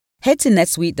Head to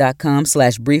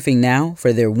netsuite.com/briefing now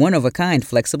for their one-of-a-kind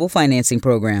flexible financing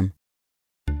program.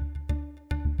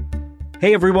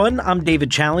 Hey everyone, I'm David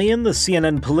Chalian, the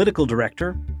CNN political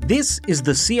director. This is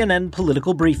the CNN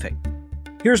Political Briefing.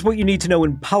 Here's what you need to know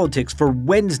in politics for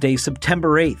Wednesday,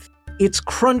 September 8th. It's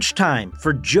crunch time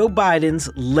for Joe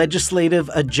Biden's legislative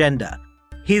agenda.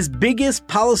 His biggest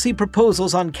policy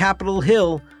proposals on Capitol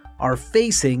Hill are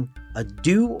facing a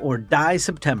do-or-die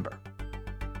September.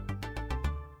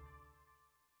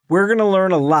 We're going to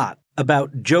learn a lot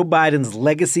about Joe Biden's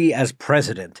legacy as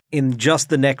president in just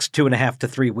the next 2.5 to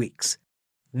 3 weeks.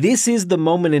 This is the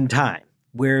moment in time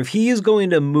where if he is going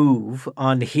to move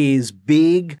on his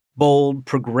big, bold,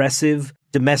 progressive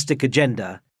domestic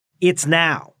agenda, it's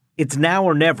now. It's now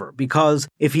or never, because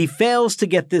if he fails to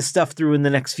get this stuff through in the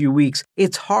next few weeks,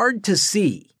 it's hard to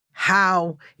see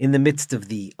how, in the midst of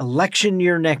the election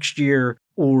year next year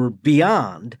or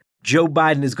beyond, Joe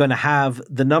Biden is going to have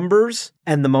the numbers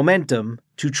and the momentum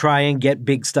to try and get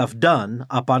big stuff done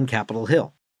up on Capitol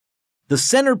Hill. The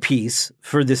centerpiece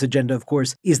for this agenda, of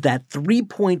course, is that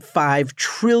 $3.5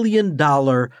 trillion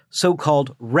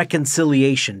so-called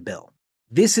reconciliation bill.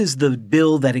 This is the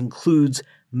bill that includes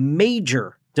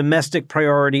major domestic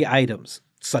priority items,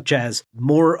 such as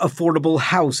more affordable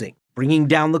housing, bringing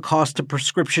down the cost of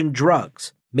prescription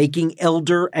drugs, making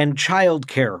elder and child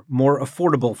care more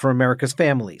affordable for America's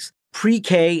families,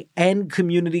 pre-K and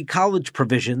community college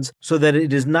provisions so that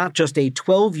it is not just a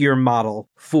 12-year model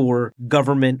for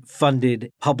government-funded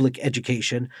public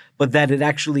education, but that it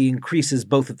actually increases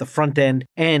both at the front end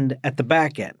and at the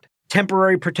back end.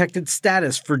 Temporary protected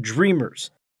status for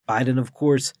Dreamers. Biden, of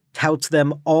course, touts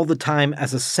them all the time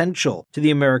as essential to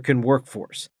the American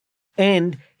workforce.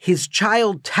 And his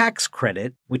child tax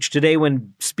credit, which today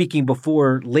when speaking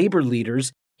before labor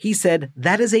leaders, he said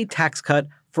that is a tax cut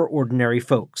for ordinary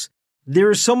folks. There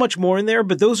is so much more in there,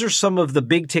 but those are some of the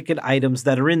big ticket items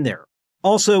that are in there.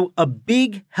 Also, a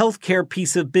big healthcare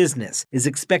piece of business is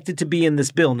expected to be in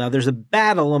this bill. Now, there's a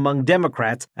battle among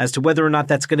Democrats as to whether or not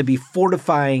that's going to be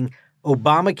fortifying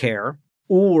Obamacare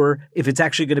or if it's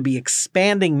actually going to be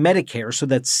expanding Medicare so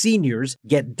that seniors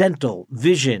get dental,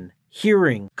 vision,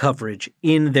 hearing coverage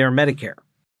in their Medicare.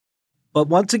 But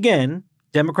once again,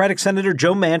 Democratic Senator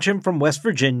Joe Manchin from West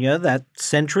Virginia, that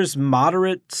centrist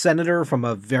moderate senator from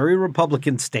a very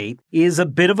Republican state, is a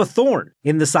bit of a thorn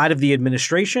in the side of the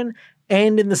administration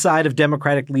and in the side of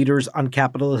Democratic leaders on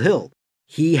Capitol Hill.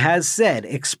 He has said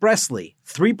expressly,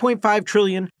 $3.5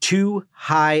 trillion, too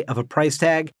high of a price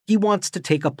tag. He wants to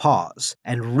take a pause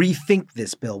and rethink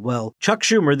this bill. Well, Chuck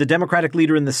Schumer, the Democratic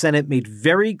leader in the Senate, made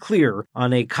very clear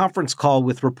on a conference call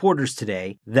with reporters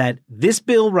today that this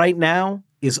bill right now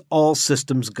is all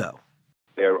systems go.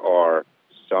 There are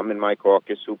some in my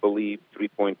caucus who believe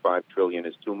 $3.5 trillion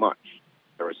is too much.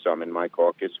 There are some in my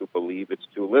caucus who believe it's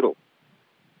too little.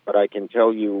 But I can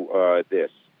tell you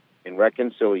this. In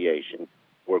reconciliation,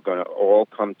 we're going to all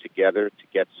come together to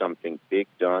get something big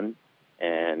done.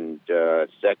 And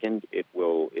second,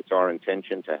 it's our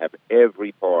intention to have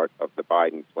every part of the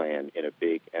Biden plan in a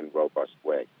big and robust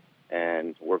way.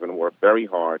 And we're going to work very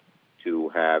hard to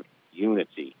have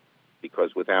unity,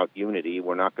 because without unity,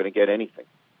 we're not going to get anything.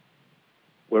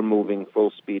 We're moving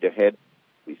full speed ahead.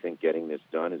 We think getting this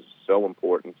done is so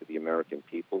important to the American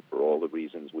people for all the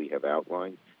reasons we have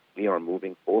outlined. We are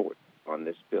moving forward on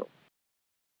this bill.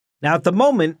 Now, at the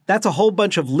moment, that's a whole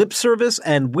bunch of lip service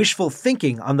and wishful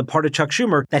thinking on the part of Chuck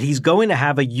Schumer that he's going to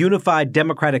have a unified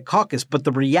Democratic caucus. But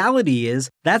the reality is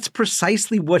that's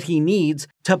precisely what he needs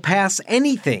to pass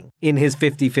anything in his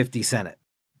 50-50 Senate.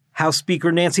 House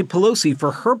Speaker Nancy Pelosi,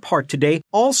 for her part today,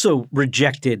 also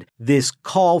rejected this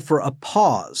call for a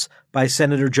pause by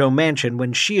Senator Joe Manchin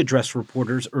when she addressed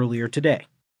reporters earlier today.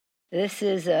 This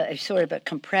is a sort of a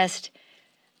compressed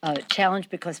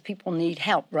challenge because people need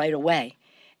help right away.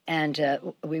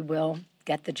 And we will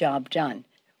get the job done.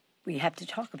 We have to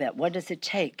talk about what does it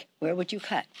take? Where would you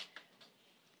cut?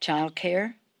 Child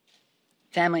care,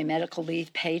 family medical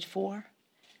leave paid for,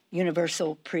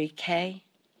 universal pre-K,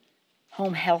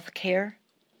 home health care.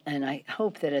 And I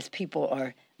hope that as people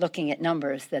are looking at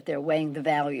numbers, that they're weighing the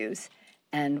values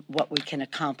and what we can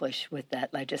accomplish with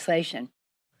that legislation.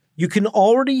 You can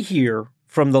already hear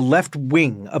from the left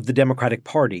wing of the Democratic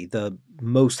Party, the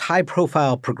most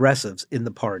high-profile progressives in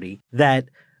the party, that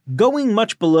going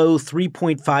much below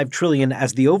 $3.5 trillion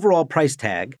as the overall price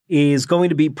tag is going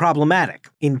to be problematic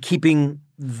in keeping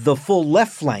the full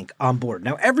left flank on board.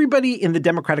 Now, everybody in the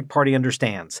Democratic Party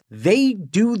understands they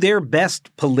do their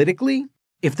best politically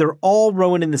if they're all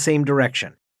rowing in the same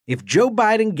direction. If Joe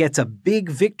Biden gets a big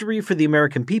victory for the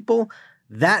American people,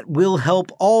 that will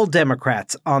help all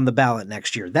Democrats on the ballot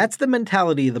next year. That's the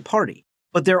mentality of the party.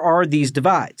 But there are these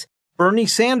divides. Bernie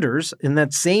Sanders, in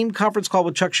that same conference call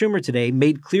with Chuck Schumer today,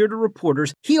 made clear to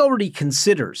reporters he already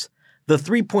considers the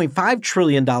 $3.5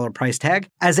 trillion price tag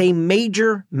as a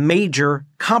major, major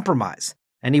compromise.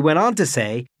 And he went on to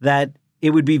say that it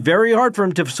would be very hard for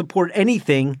him to support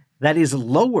anything that is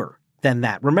lower than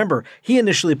that. Remember, he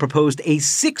initially proposed a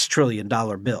 $6 trillion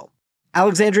bill.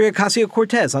 Alexandria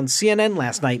Ocasio-Cortez on CNN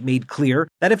last night made clear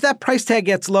that if that price tag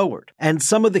gets lowered and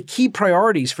some of the key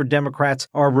priorities for Democrats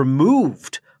are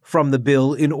removed from the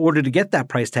bill in order to get that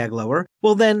price tag lower,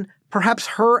 well then perhaps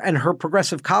her and her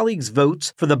progressive colleagues'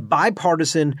 votes for the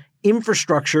bipartisan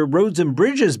infrastructure, roads and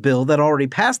bridges bill that already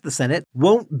passed the Senate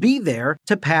won't be there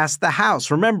to pass the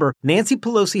House. Remember, Nancy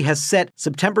Pelosi has set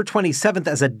September 27th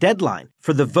as a deadline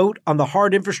for the vote on the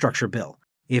hard infrastructure bill.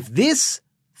 If this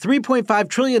 $3.5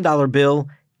 trillion bill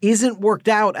isn't worked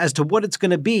out as to what it's going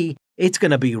to be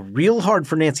real hard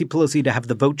for Nancy Pelosi to have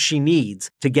the vote she needs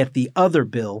to get the other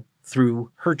bill through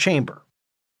her chamber.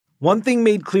 One thing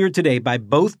made clear today by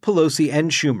both Pelosi and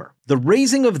Schumer, the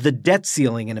raising of the debt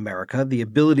ceiling in America, the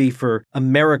ability for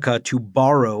America to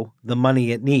borrow the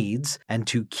money it needs and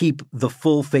to keep the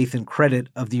full faith and credit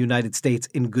of the United States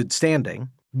in good standing,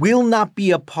 will not be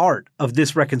a part of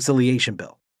this reconciliation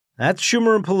bill. That's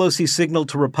Schumer and Pelosi's signal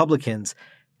to Republicans,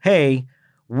 hey,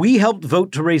 we helped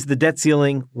vote to raise the debt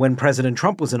ceiling when President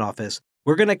Trump was in office.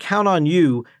 We're going to count on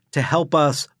you to help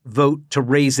us vote to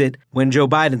raise it when Joe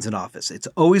Biden's in office. It's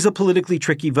always a politically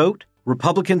tricky vote.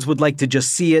 Republicans would like to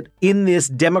just see it in this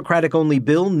Democratic-only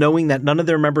bill, knowing that none of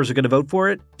their members are going to vote for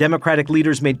it. Democratic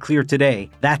leaders made clear today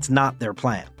that's not their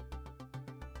plan.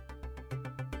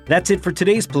 That's it for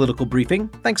today's political briefing.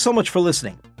 Thanks so much for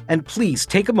listening. And please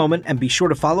take a moment and be sure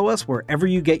to follow us wherever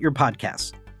you get your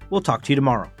podcasts. We'll talk to you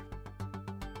tomorrow.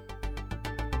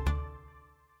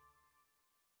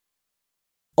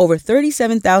 Over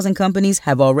 37,000 companies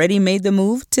have already made the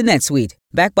move to NetSuite.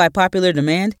 Backed by popular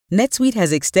demand, NetSuite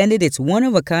has extended its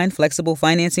one-of-a-kind flexible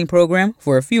financing program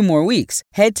for a few more weeks.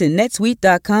 Head to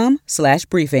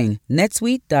netsuite.com/briefing.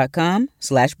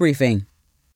 netsuite.com/briefing.